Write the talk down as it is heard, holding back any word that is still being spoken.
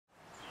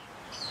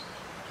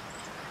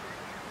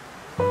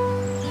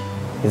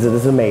Isn't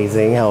this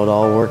amazing how it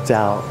all worked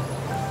out?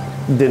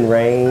 It didn't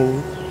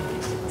rain.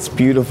 It's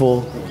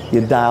beautiful.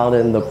 You dialed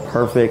in the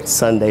perfect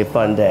Sunday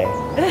fun day.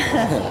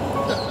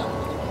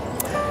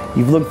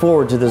 You've looked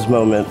forward to this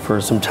moment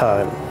for some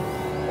time.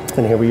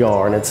 And here we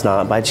are, and it's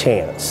not by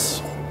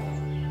chance.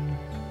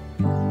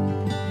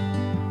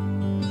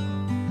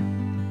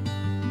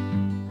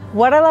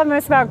 What I love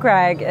most about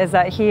Greg is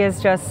that he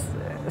is just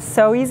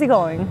so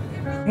easygoing.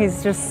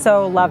 He's just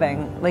so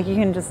loving. Like, you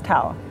can just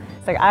tell.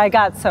 It's like, I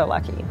got so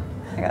lucky.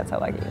 I got so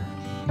lucky.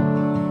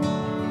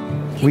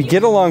 We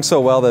get along so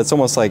well that it's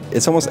almost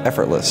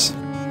effortless.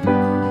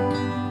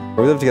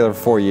 We lived together for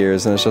 4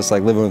 years, and it's just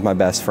like living with my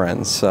best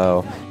friends.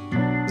 So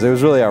it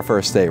was really our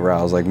first date where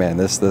I was like, man,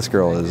 this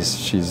girl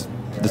she's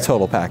the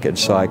total package.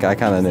 So I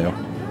kind of knew.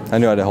 I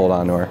knew I had to hold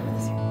on to her.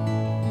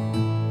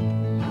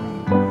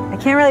 I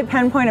can't really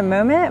pinpoint a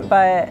moment,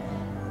 but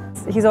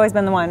he's always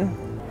been the one.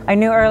 I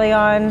knew early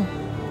on.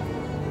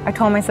 I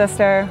told my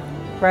sister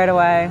right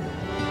away.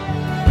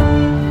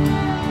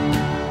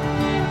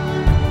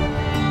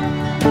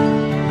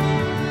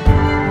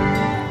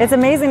 It's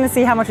amazing to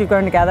see how much we've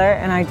grown together,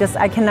 and I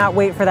cannot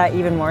wait for that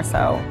even more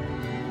so.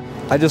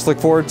 I just look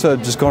forward to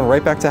just going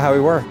right back to how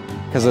we were,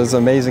 because it's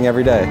amazing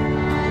every day.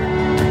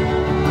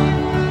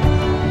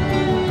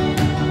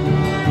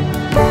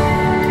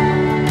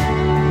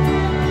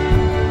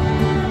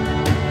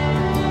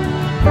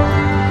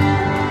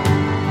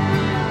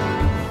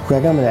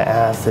 Greg, I'm going to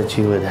ask that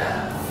you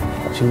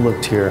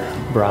look to your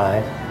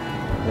bride.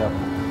 Yep.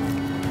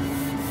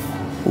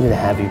 I'm going to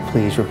have you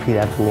please repeat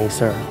after me,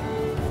 sir.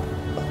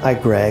 I,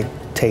 Greg,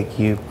 take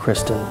you,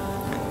 Kristin.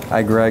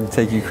 I, Greg,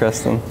 take you,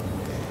 Kristin,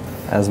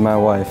 as my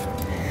wife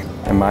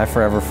and my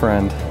forever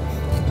friend.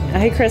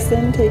 I,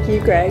 Kristin, take you,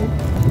 Greg,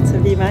 to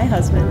be my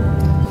husband.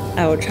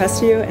 I will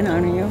trust you and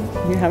honor you.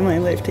 You have my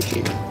life to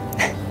keep.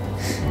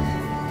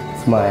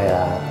 It's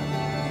my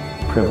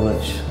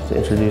privilege to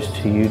introduce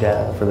to you,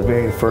 Dad, for the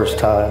very first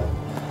time,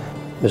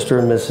 Mr.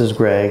 and Mrs.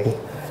 Greg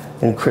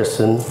and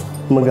Kristin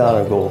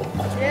McGonigal.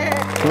 Yeah.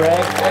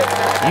 Greg,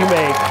 you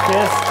may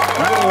kiss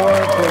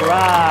your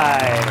bride.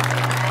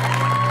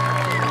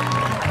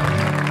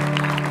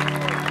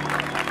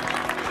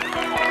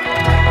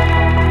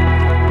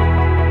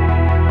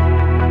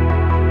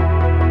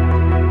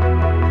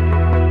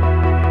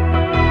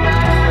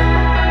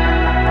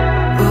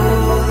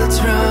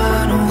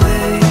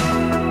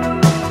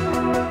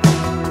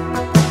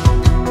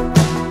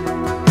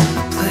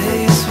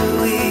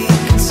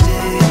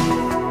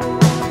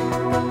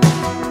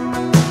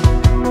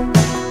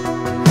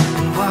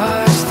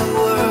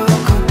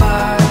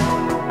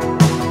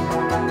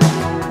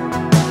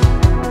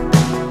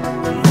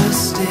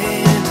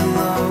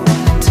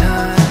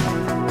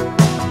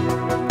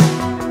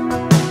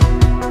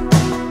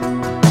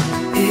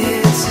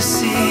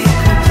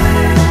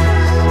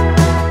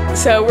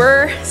 So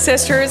we're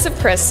sisters of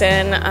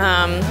Kristin.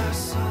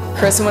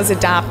 Kristin was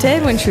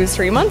adopted when she was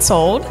 3 months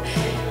old,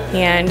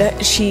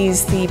 and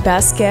she's the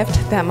best gift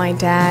that my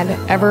dad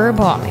ever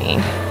bought me.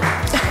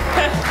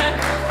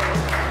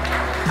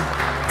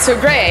 So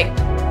Greg,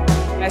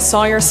 I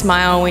saw your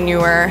smile when you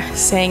were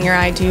saying your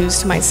I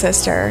do's to my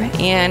sister,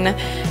 and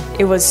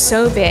it was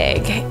so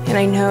big, and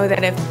I know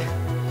that if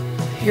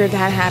you're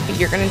that happy,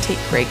 you're gonna take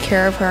great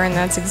care of her, and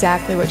that's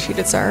exactly what she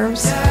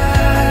deserves.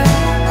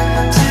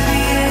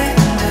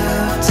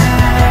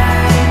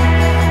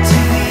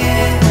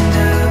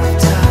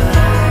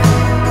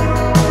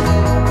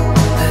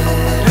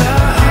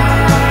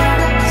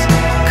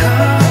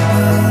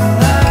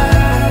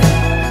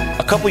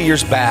 A couple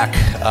years back,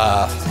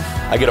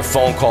 I get a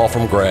phone call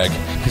from Greg.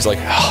 He's like,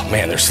 oh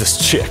man, there's this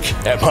chick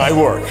at my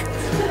work.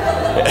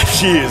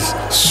 She is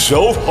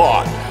so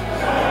hot.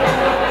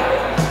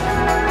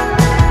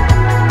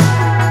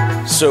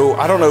 So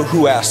I don't know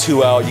who asked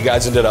who out. You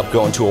guys ended up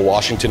going to a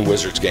Washington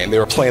Wizards game. They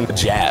were playing the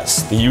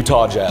Jazz, the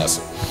Utah Jazz.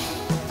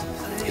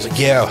 He's like,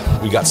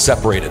 yeah, we got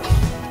separated.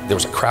 There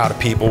was a crowd of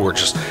people. We're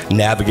just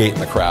navigating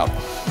the crowd.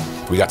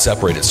 We got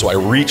separated. So I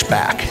reached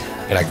back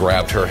and I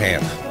grabbed her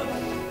hand.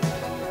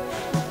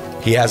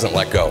 He hasn't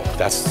let go.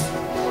 That's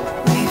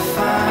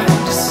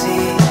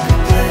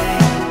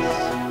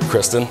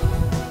Kristin.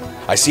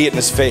 I see it in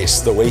his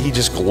face, the way he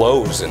just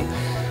glows, and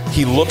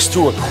he looks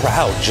through a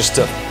crowd just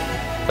to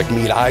like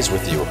meet eyes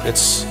with you.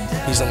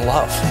 He's in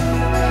love.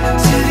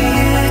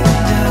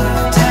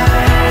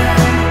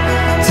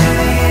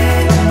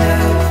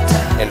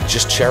 And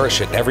just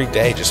cherish it every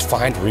day. Just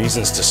find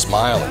reasons to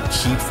smile and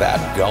keep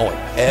that going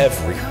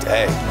every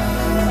day.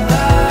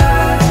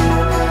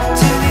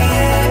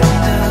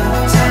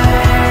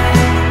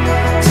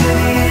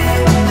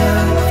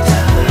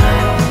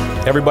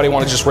 Everybody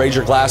want to just raise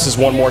your glasses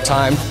one more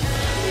time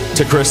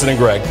to Kristin and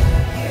Greg.